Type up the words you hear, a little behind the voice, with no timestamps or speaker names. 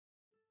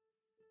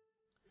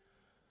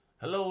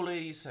Hello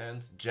ladies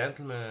and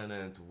gentlemen,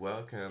 and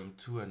welcome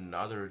to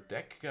another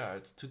deck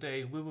guide.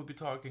 Today we will be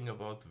talking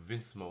about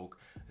Windsmoke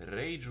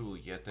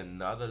Reiju, yet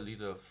another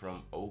leader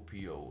from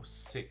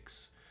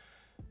OP06.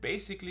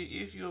 Basically,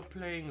 if you're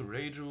playing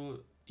Reiju,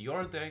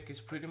 your deck is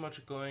pretty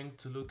much going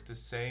to look the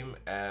same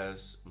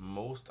as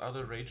most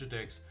other Reiju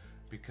decks,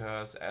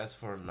 because as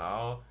for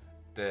now,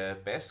 the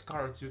best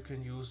cards you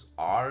can use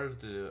are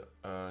the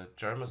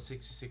Germa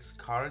 66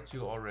 cards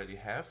you already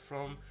have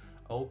from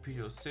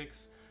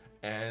OP06,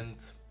 and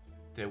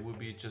there will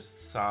be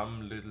just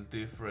some little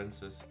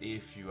differences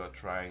if you are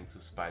trying to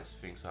spice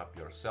things up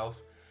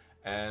yourself.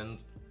 And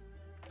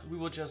we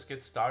will just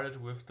get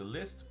started with the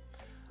list.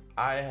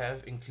 I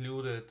have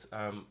included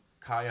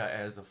Kaya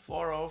as a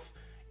 4-off.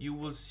 You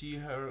will see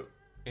her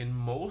in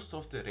most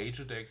of the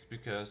Reiju decks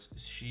because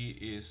she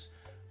is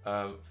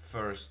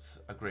first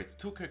a great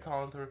 2k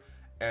counter,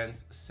 and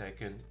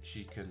second,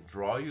 she can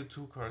draw you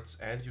 2 cards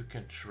and you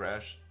can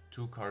trash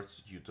 2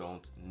 cards you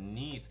don't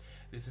need.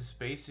 This is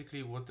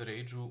basically what the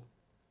Reiju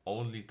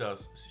only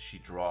does. She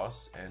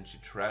draws and she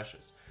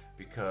trashes,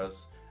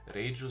 because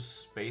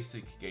Reiju's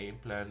basic game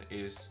plan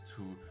is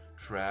to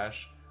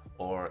trash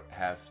or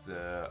have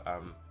the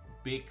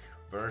big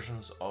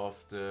versions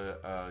of the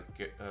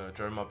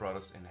Germa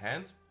brothers in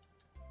hand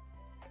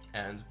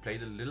and play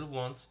the little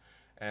ones,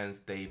 and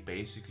they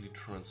basically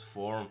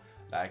transform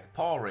like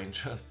Power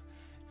Rangers.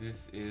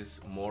 This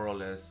is more or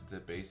less the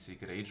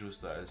basic Reiju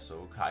style,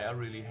 so Kaya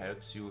really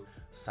helps you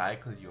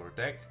cycle your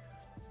deck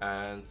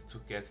and to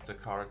get the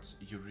cards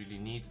you really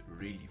need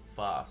really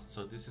fast.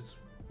 So this is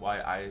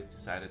why I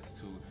decided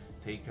to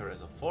take her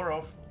as a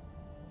 4-off.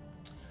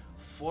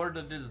 For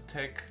the little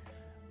tech,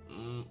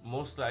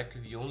 most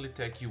likely the only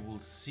tech you will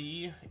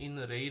see in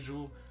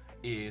Reiju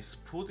is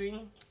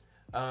Pudding.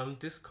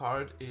 This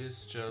card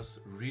is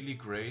just really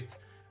great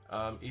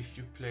if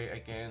you play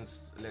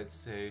against, let's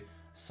say,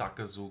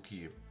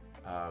 Sakazuki,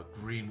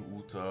 Green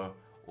Uta,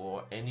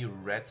 or any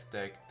red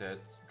deck that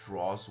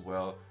draws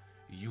well.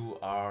 You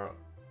are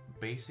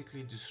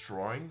basically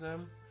destroying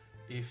them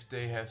if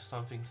they have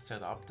something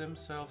set up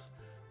themselves.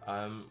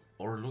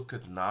 Or look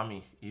at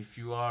Nami. If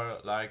you are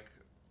like,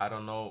 I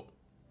don't know,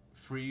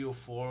 3 or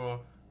 4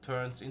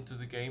 turns into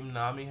the game,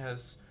 Nami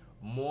has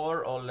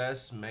more or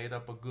less made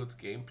up a good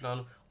game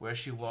plan where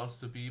she wants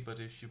to be, but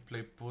if you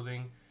play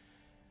Pudding,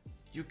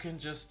 you can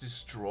just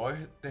destroy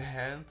the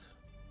hand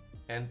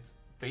and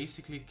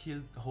basically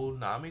kill the whole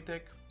Nami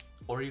deck,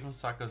 or even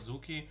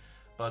Sakazuki.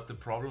 But the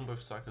problem with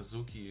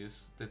Sakazuki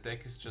is the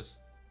deck is just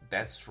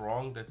that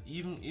strong that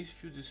even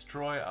if you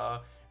destroy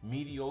a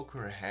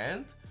mediocre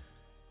hand,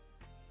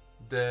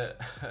 the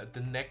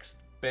next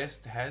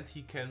best hand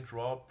he can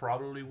draw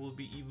probably will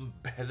be even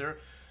better.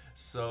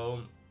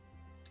 So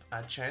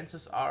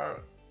chances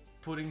are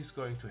Pudding is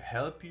going to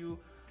help you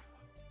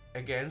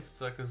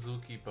against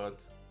Sakazuki,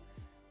 but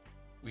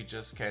we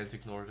just can't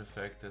ignore the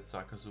fact that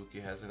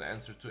Sakazuki has an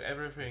answer to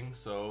everything.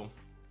 So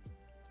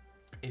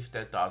if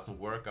that doesn't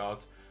work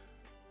out,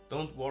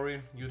 don't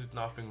worry, you did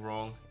nothing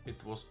wrong. It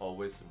was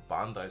always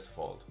Bandai's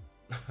fault.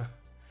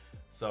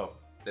 So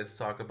let's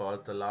talk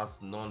about the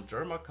last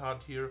non-Germa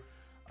card here.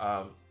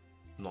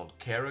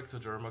 Non-character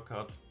Germa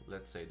card,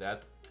 let's say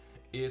that,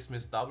 is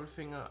Miss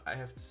Doublefinger. I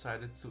have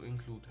decided to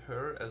include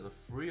her as a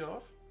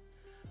 3-off.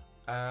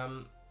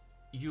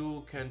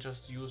 You can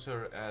just use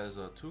her as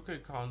a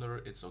 2k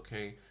counter, it's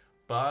okay,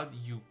 but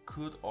you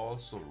could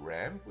also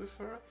ramp with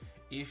her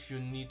if you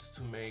need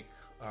to make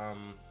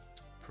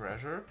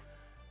pressure.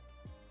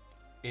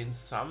 In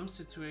some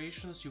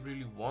situations you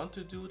really want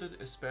to do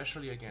that,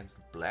 especially against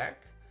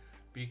black,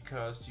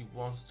 because you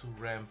want to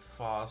ramp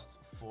fast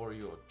for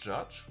your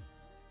judge,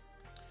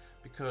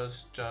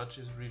 because judge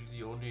is really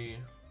the only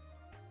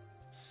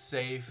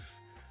safe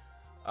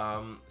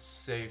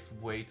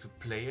way to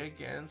play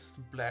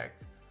against black.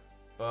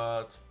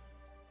 But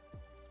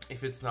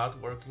if it's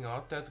not working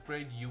out that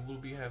great, you will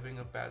be having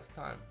a bad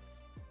time.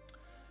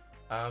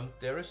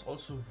 There is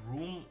also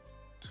room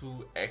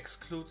to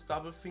exclude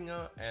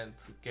Doublefinger and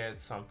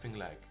get something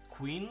like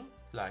Queen,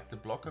 like the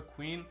blocker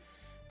Queen.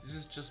 This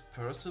is just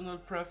personal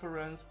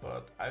preference,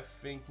 but I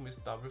think Miss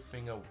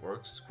Doublefinger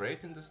works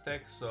great in this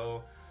deck,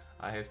 so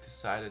I have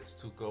decided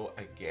to go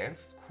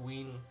against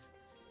Queen.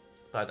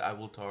 But I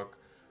will talk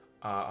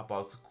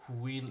about the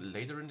Queen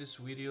later in this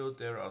video.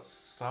 There are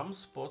some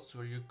spots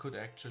where you could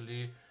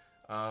actually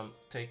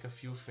take a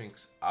few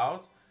things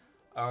out.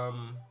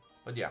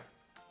 But yeah,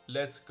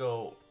 let's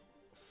go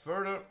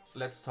further.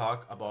 Let's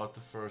talk about the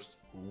first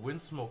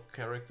Windsmoke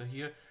character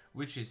here,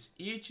 which is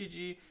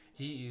Ichiji.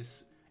 He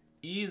is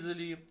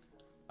easily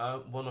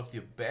one of the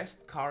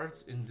best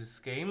cards in this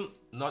game.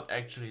 Not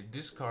actually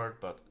this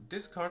card, but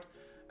this card.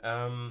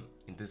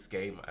 In this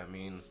game, I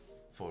mean,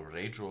 for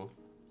Reiju,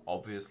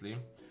 obviously.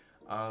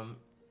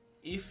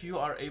 If you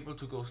are able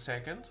to go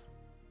second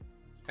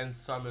and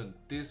summon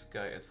this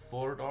guy at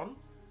 4 dawn,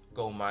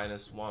 go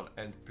 -1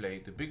 and play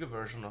the bigger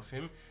version of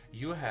him,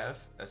 you have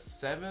a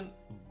 7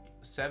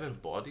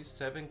 body,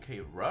 7k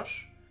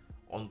rush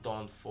on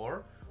dawn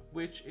 4,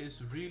 which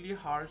is really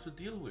hard to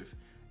deal with.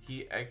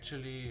 He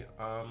actually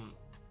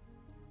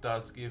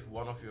does give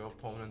one of your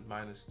opponent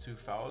minus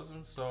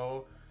 2000.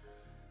 So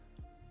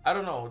I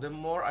don't know, the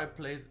more I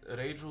played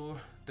Reiju,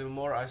 the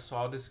more I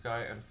saw this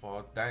guy and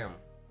thought, damn,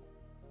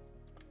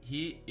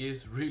 he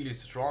is really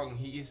strong.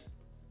 He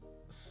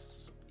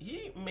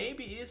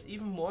maybe is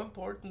even more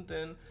important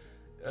than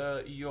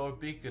your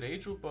big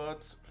Reiju,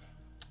 but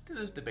this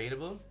is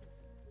debatable.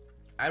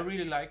 I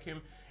really like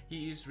him.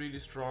 He is really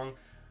strong.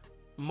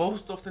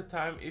 Most of the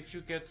time, if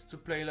you get to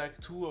play like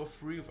 2 or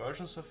 3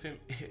 versions of him,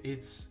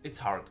 it's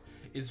hard.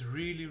 It's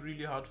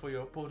really hard for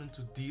your opponent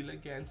to deal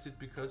against it,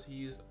 because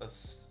he is a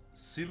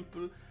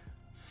simple,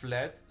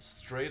 flat,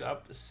 straight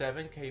up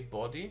 7k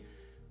body.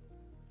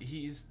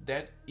 He is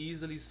that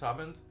easily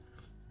summoned,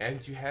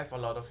 and you have a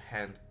lot of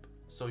hand,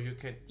 so you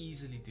can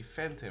easily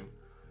defend him.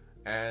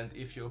 And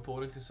if your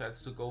opponent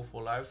decides to go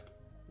for life,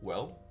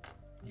 well,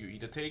 you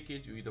either take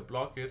it, you either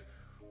block it,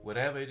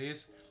 whatever it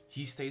is,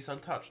 he stays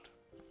untouched.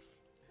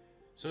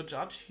 So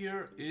Judge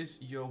here is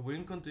your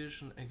win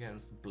condition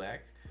against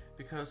black,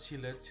 because he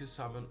lets you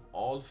summon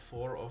all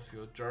 4 of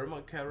your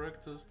Germa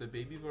characters, the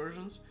baby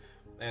versions,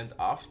 and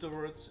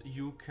afterwards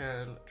you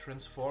can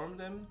transform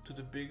them to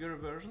the bigger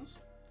versions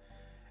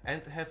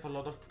and have a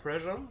lot of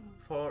pressure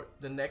for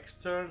the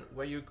next turn,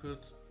 where you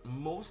could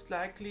most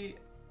likely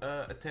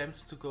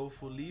attempt to go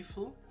for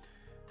lethal,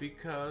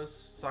 because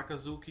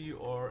Sakazuki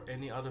or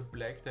any other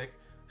black deck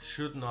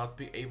should not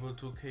be able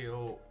to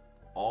KO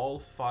all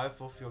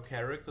 5 of your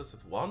characters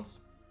at once.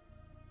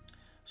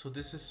 So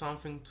this is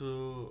something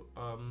to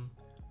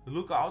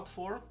look out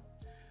for.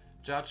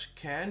 Judge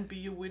can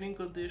be a winning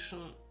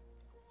condition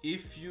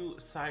if you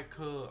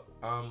cycle,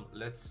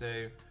 let's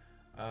say,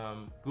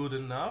 good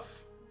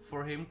enough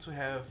for him to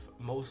have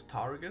most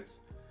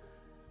targets.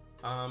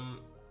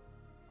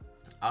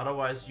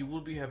 Otherwise you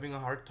will be having a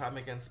hard time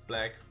against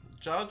black.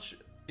 Judge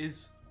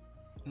is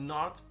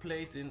not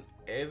played in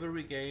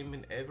every game,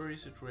 in every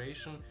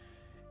situation.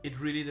 It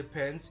really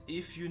depends.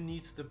 If you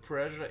need the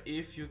pressure,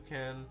 if you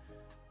can,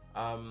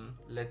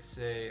 let's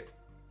say,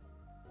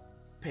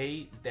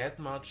 pay that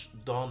much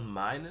Dawn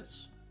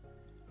minus,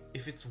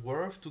 if it's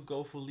worth to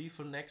go for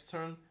lethal next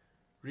turn,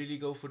 really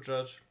go for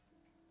Judge.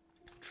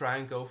 Try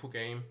and go for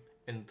game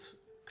and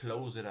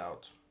close it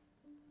out.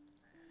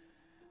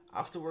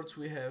 Afterwards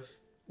we have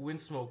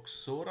Windsmoke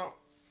Sora.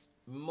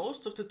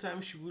 Most of the time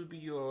she will be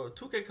your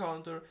 2k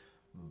counter,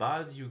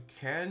 but you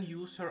can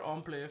use her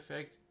on play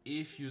effect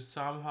if you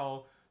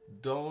somehow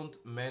don't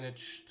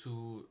manage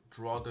to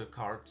draw the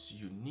cards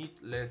you need.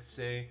 Let's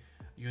say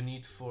you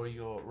need for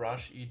your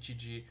Rush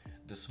Ichiji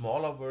the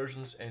smaller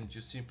versions and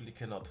you simply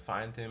cannot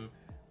find him.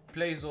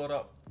 Play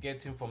Sora,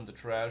 get him from the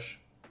trash,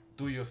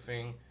 do your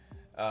thing,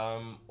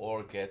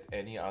 or get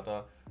any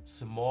other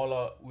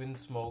smaller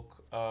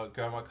Windsmoke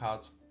Germa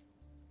card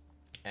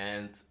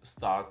and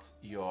start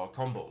your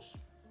combos.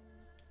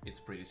 It's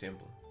pretty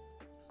simple.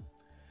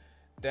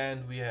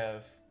 Then we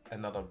have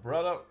another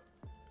brother,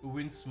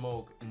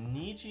 Windsmoke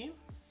Neji.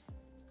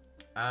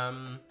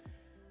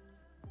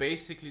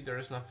 Basically there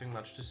is nothing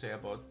much to say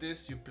about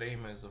this. You play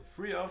him as a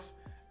 3-off,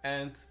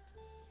 and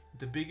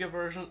the bigger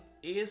version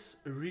is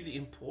really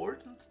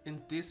important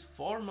in this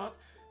format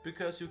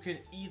because you can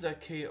either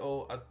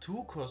KO a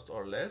 2 cost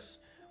or less,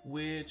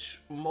 which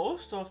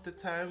most of the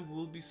time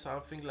will be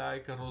something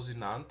like a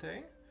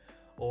Rosinante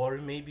or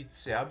maybe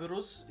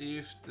Cerberus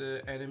if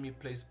the enemy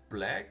plays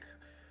black.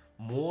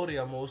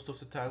 Moria most of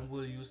the time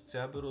will use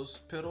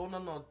Cerberus,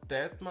 Perona not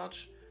that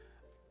much,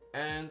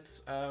 and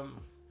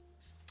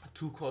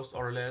 2 cost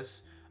or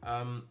less,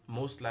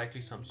 most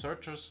likely some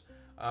searchers,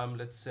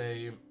 let's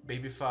say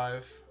Baby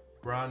 5,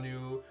 brand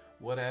new,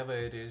 whatever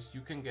it is,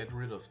 you can get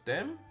rid of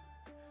them.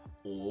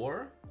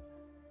 Or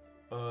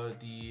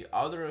the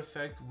other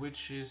effect,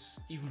 which is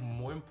even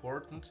more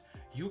important,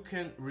 you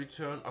can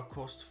return a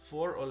cost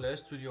 4 or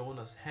less to the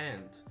owner's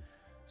hand.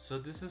 So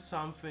this is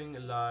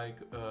something like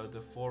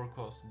the 4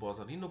 cost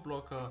Borsalino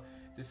blocker,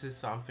 this is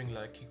something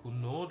like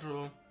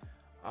Kikunojo,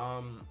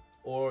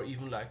 or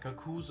even like a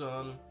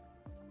Kuzan,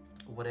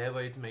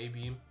 whatever it may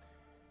be.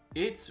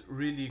 It's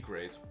really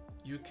great.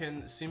 You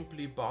can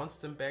simply bounce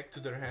them back to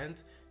their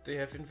hand. They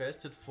have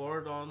invested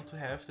 4 Dawn to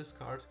have this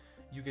card,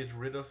 you get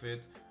rid of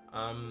it.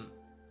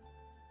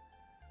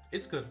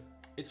 It's good.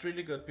 It's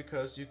really good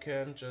because you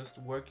can just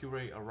work your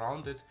way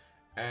around it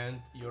and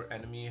your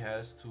enemy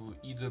has to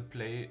either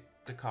play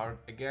the card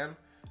again,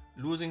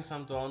 losing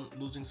some Dawn,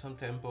 losing some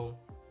tempo.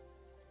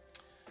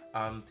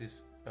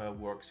 This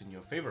works in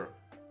your favor.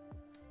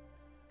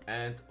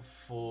 And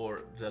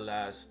for the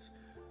last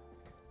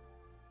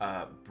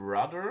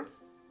brother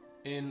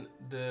in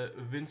the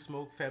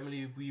Windsmoke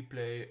family, we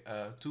play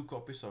 2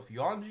 copies of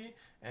Yonji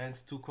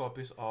and 2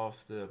 copies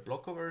of the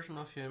blocker version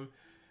of him.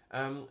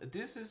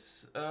 This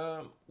is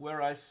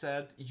where I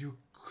said you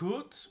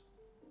could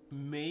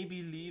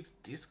maybe leave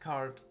this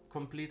card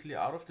completely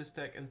out of this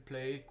deck and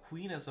play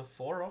Queen as a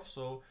 4-off,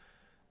 so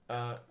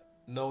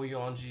no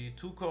Yonji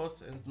 2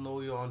 cost and no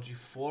Yonji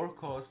 4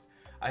 cost.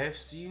 I have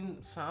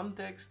seen some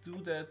decks do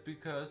that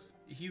because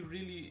he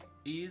really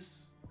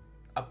is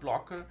a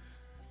blocker,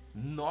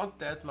 not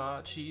that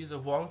much. He is a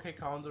 1k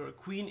counter.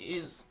 Queen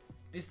is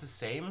is the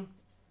same.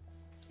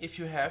 If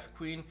you have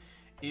Queen,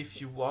 if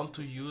you want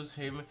to use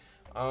him,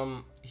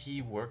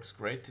 he works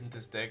great in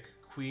this deck.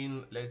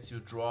 Queen lets you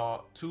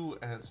draw 2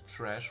 and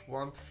trash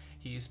 1.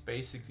 He is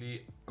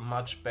basically a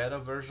much better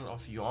version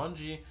of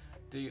Yonji.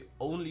 The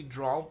only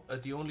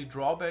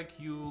drawback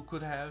you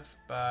could have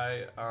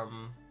by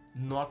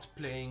not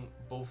playing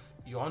both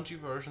Yonji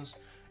versions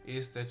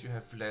is that you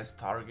have less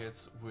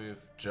targets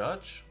with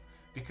Judge,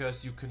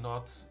 because you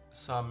cannot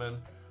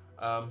summon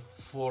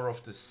 4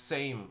 of the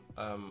same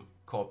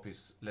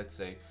copies. Let's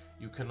say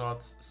you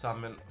cannot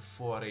summon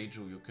 4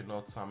 Reiju, you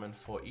cannot summon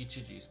 4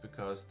 Ichijis,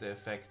 because the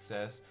effect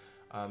says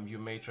you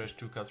may trash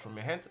 2 cards from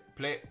your hand,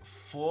 play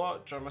 4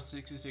 Germa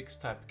 66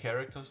 type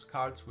characters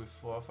cards with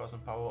 4000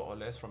 power or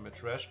less from your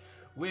trash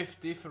with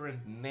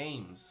different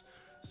names.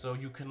 So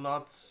you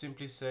cannot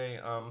simply say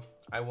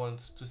I want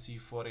to see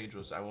 4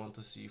 Reijus, I want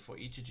to see 4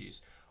 Ichijis,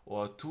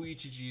 or 2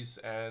 Ichijis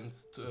and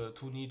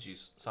 2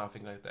 Nijis,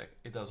 something like that.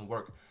 It doesn't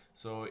work.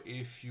 So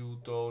if you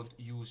don't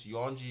use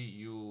Yonji,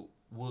 you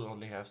will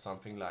only have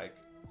something like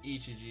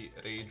Ichiji,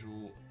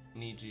 Reiju,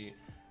 Niji,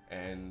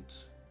 and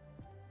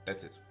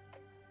that's it.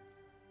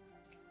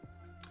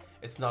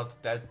 It's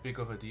not that big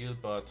of a deal,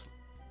 but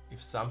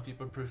if some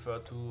people prefer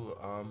to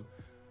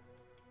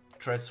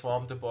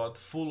transform the board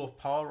full of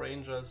Power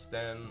Rangers,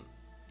 then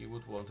you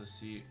would want to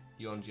see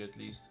Yonji at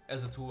least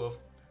as a 2-of.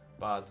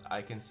 But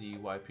I can see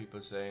why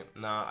people say,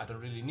 nah, I don't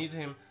really need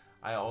him.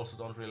 I also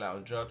don't rely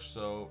on Judge,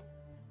 so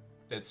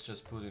let's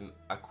just put in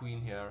a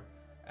Queen here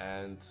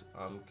and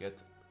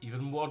get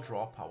even more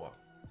draw power.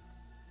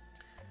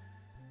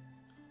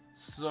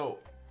 So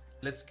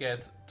let's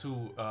get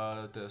to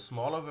the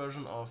smaller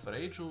version of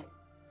Reiju.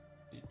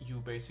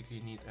 You basically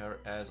need her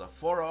as a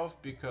 4-of,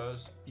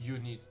 because you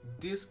need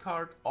this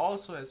card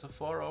also as a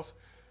 4-of.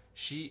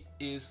 She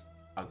is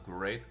a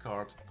great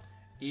card.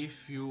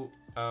 If you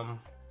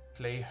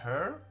play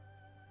her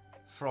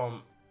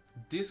from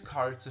this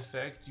card's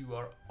effect, you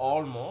are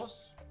almost,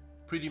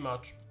 pretty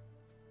much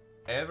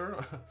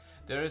ever,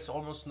 there is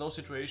almost no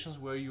situations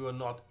where you are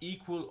not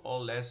equal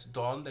or less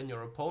done than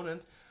your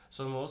opponent.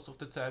 So most of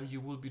the time you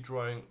will be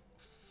drawing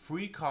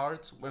 3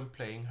 cards when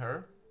playing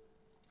her,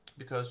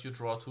 because you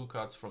draw 2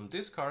 cards from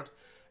this card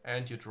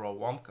and you draw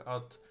 1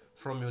 card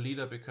from your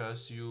leader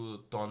because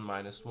you don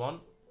 -1.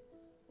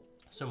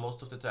 So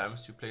most of the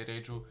times you play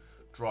Reiju,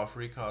 draw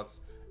 3 cards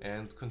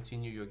and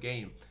continue your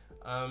game.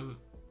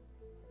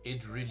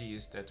 It really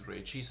is that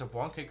great. She's a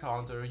 1k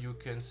counter. You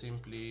can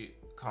simply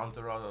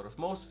counter out of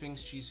most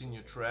things. She's in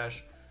your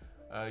trash.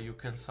 You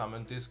can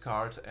summon this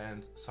card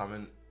and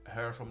summon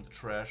her from the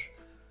trash.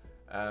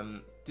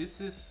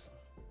 This is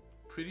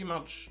pretty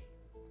much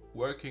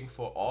working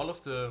for all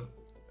of the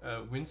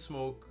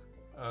Windsmoke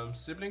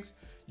siblings.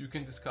 You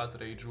can discard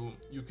Reiju,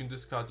 you can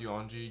discard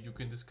Yonji, you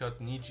can discard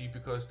Niji,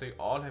 because they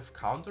all have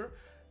counter.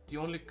 The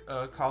only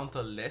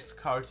counter-less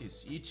card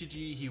is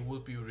Ichiji. He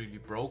would be really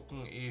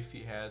broken if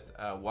he had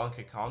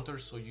 1k counter,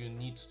 so you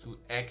need to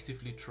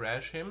actively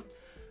trash him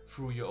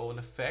through your own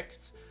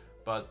effects,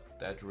 but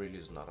that really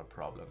is not a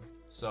problem.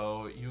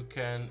 So you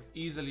can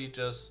easily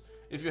just,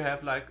 if you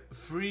have like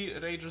 3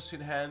 Reijus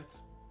in hand,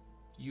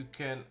 you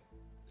can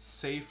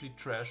safely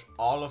trash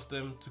all of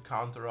them to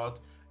counter out.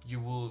 You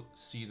will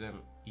see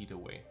them either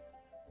way.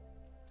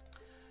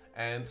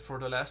 And for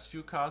the last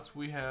few cards,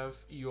 we have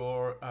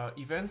your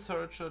Event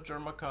Searcher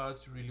Germa card.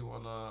 You really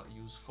want to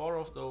use 4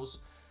 of those.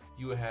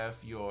 You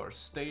have your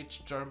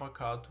Stage Germa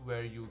card,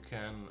 where you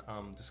can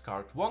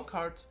discard 1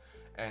 card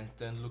and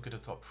then look at the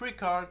top 3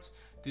 cards.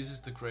 This is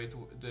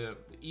the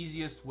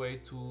easiest way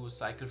to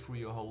cycle through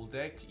your whole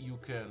deck. You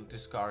can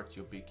discard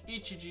your big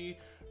Ichiji,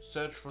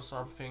 search for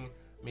something,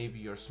 maybe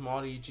your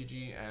small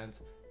Ichiji, and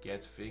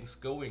get things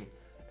going.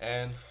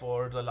 And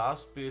for the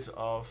last bit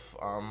of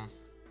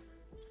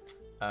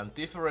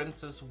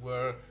differences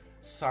where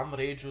some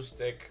Reiju's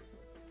deck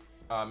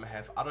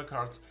have other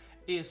cards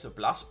is a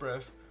Blast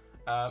Breath.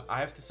 I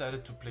have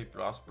decided to play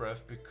Blast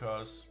Breath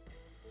because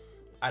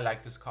I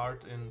like this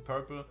card in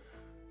purple.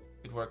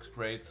 It works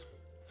great.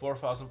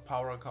 4000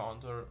 power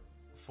counter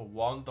for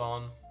 1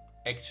 don,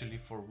 actually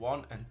for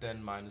 1 and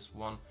then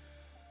 -1.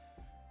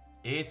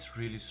 It's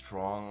really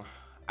strong.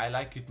 I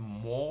like it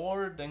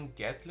more than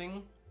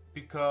Gatling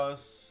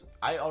because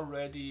I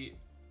already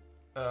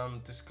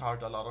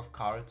discard a lot of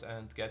cards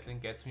and Gatling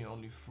gets me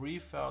only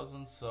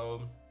 3000,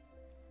 so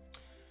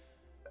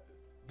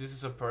this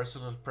is a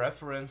personal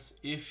preference.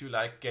 If you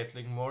like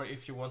Gatling more,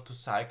 if you want to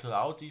cycle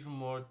out even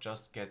more,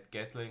 just get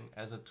Gatling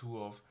as a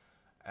 2-of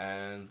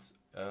and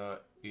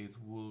it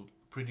will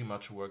pretty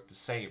much work the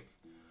same.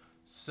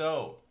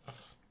 So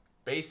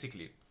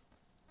basically,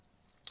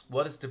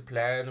 what is the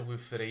plan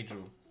with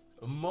Reiju?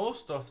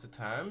 Most of the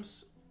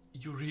times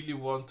you really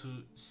want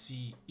to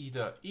see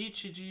either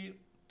Ichiji,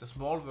 the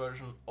small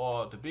version,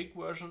 or the big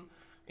version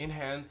in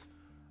hand,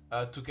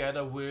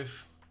 together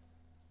with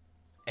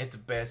at the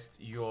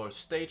best your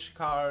stage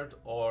card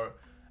or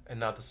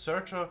another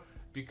searcher,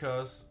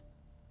 because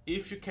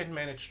if you can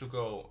manage to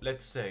go,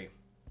 let's say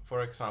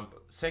for example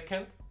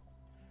second,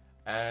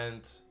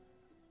 and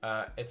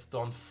at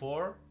Dawn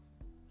 4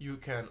 you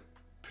can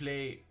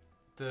play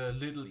the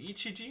little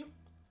Ichiji,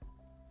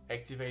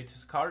 activate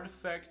his card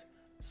effect,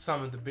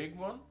 summon the big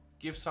one,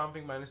 give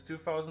something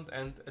 -2000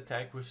 and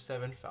attack with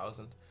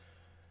 7000.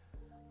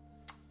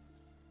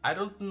 I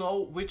don't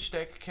know which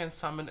deck can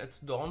summon at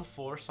dawn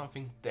for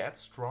something that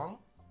strong.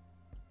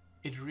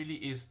 It really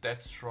is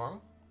that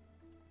strong.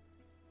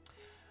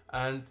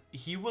 And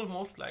he will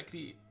most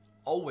likely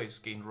always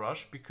gain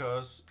rush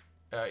because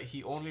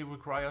he only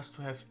requires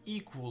to have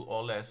equal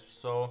or less.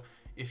 So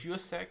if you're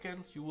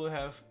second, you will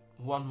have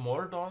one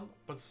more dawn,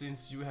 but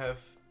since you have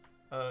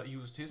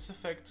used his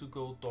effect to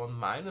go dawn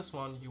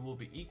 -1, you will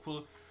be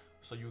equal,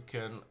 so you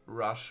can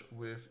rush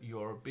with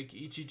your big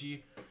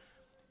Ichiji.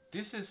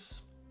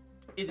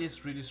 It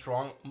is really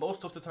strong.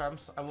 Most of the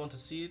times I want to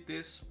see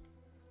this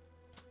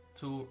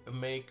to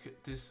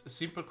make this a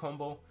simple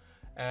combo,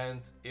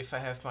 and if I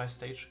have my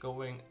stage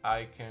going,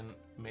 I can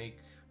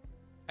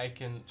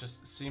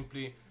just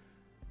simply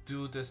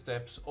do the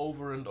steps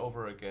over and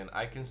over again.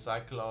 I can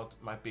cycle out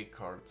my big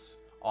cards,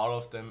 all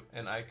of them,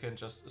 and I can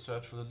just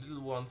search for the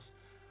little ones.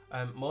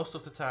 Most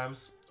of the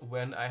times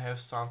when I have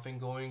something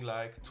going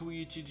like 2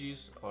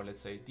 Ichijis, or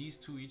let's say these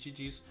 2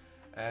 Ichijis,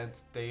 and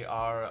they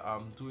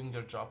are doing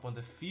their job on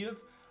the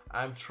field,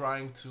 I'm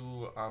trying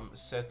to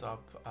set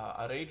up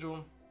a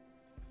Reiju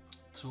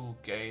to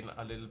gain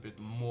a little bit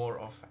more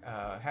of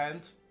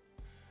hand.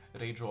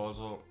 Reiju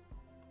also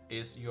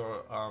is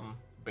your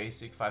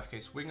basic 5k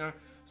swinger,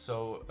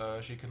 so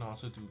she can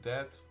also do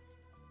that.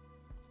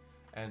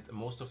 And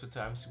most of the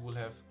times you will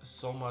have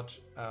so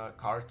much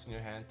cards in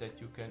your hand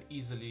that you can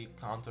easily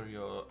counter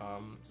your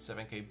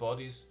 7k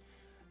bodies,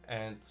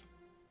 and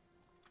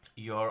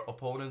your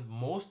opponent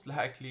most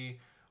likely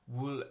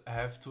will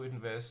have to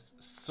invest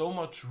so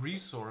much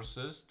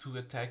resources to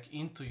attack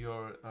into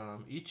your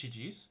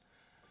Ichijis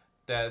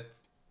that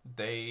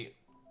they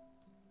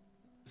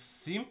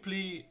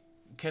simply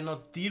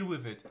cannot deal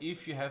with it.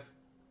 If you have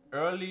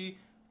early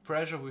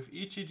pressure with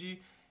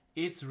Ichiji,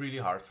 it's really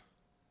hard.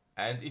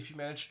 And if you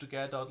manage to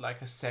get out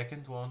like a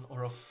second one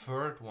or a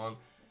third one,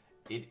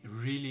 it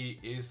really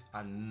is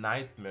a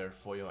nightmare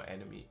for your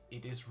enemy.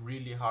 It is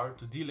really hard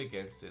to deal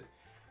against it.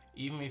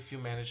 Even if you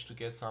manage to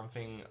get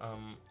something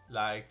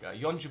like a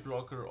Yonji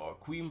blocker or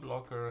Queen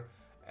blocker,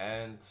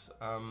 and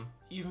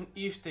even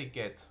if they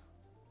get,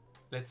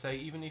 let's say,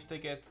 even if they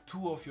get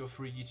 2 of your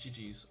 3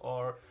 Ichijis,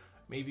 or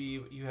maybe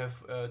you have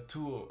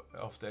 2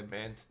 of them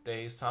and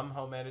they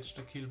somehow manage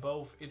to kill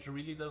both, it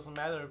really doesn't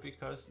matter,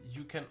 because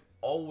you can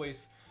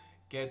always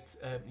get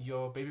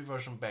your baby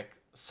version back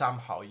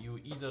somehow. You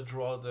either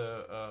draw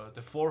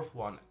the 4th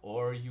one,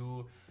 or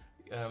you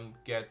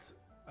get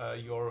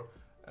your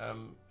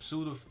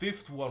pseudo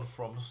 5th one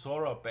from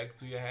Sora back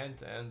to your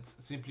hand and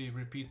simply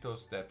repeat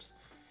those steps.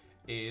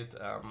 It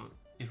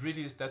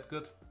really is that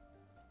good.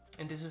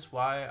 And this is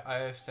why I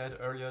have said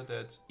earlier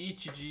that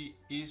Ichiji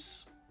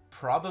is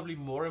probably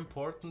more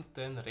important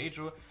than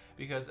Reiju,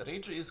 because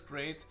Reiju is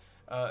great.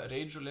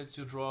 Reiju lets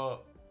you draw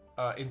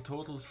in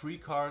total 3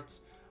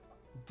 cards.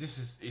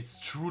 It's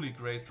truly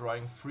great.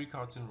 Drawing 3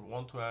 cards in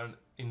one turn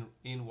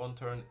in one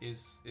turn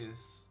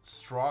is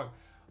strong,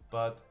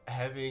 but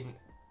having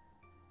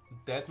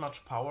that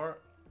much power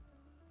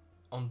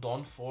on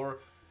Dawn 4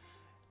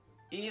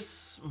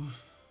 is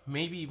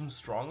maybe even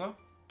stronger.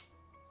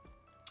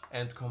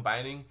 And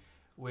combining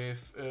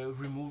with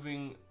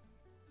removing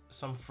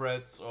some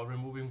threats or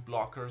removing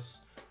blockers,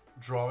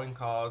 drawing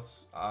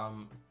cards,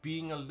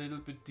 being a little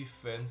bit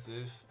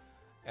defensive,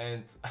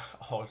 and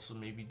also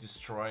maybe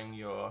destroying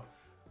your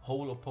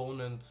whole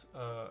opponent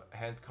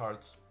hand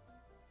cards.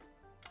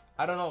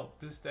 I don't know,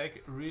 this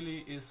deck really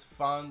is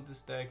fun.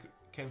 This deck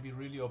can be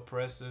really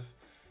oppressive,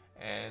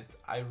 and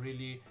I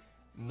really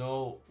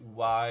know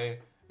why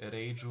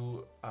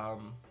Reiju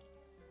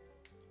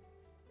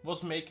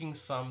was making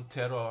some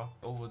terror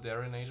over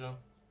there in Asia.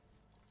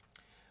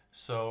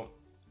 So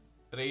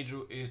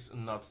Reiju is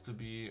not to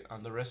be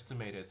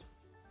underestimated.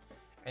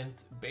 And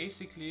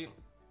basically,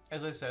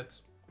 as I said,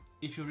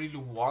 if you really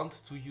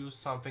want to use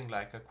something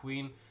like a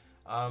Queen,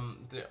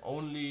 the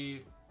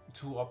only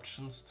 2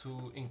 options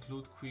to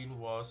include Queen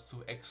was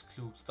to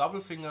exclude Double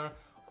Finger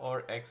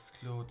or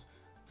exclude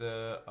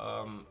the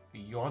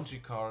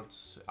Yonji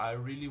cards. I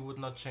really would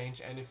not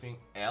change anything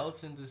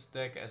else in this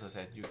deck. As I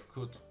said, you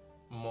could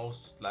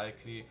most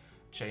likely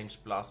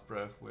change Blast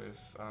Breath with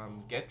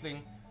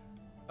Gatling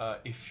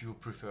if you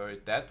prefer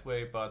it that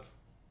way, but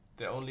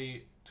the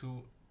only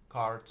 2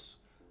 cards,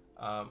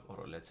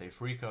 or let's say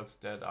 3 cards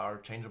that are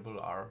changeable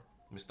are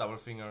Miss Double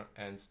Finger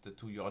and the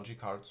 2 Yonji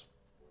cards.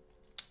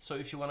 So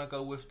if you want to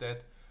go with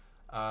that,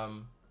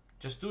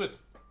 just do it.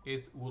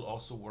 It will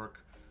also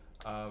work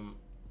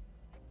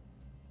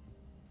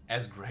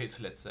as great,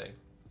 let's say.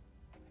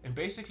 And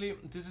basically,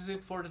 this is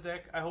it for the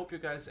deck. I hope you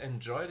guys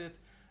enjoyed it.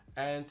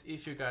 And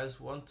if you guys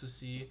want to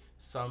see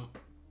some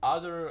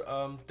other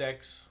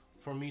decks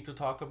for me to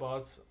talk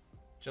about,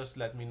 just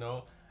let me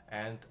know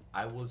and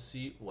I will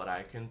see what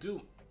I can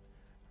do.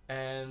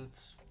 And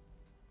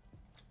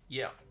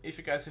yeah, if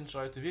you guys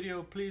enjoyed the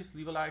video, please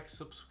leave a like,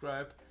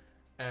 subscribe,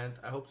 and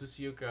I hope to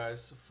see you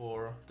guys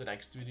for the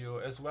next video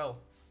as well.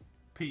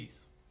 Peace.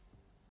 Peace.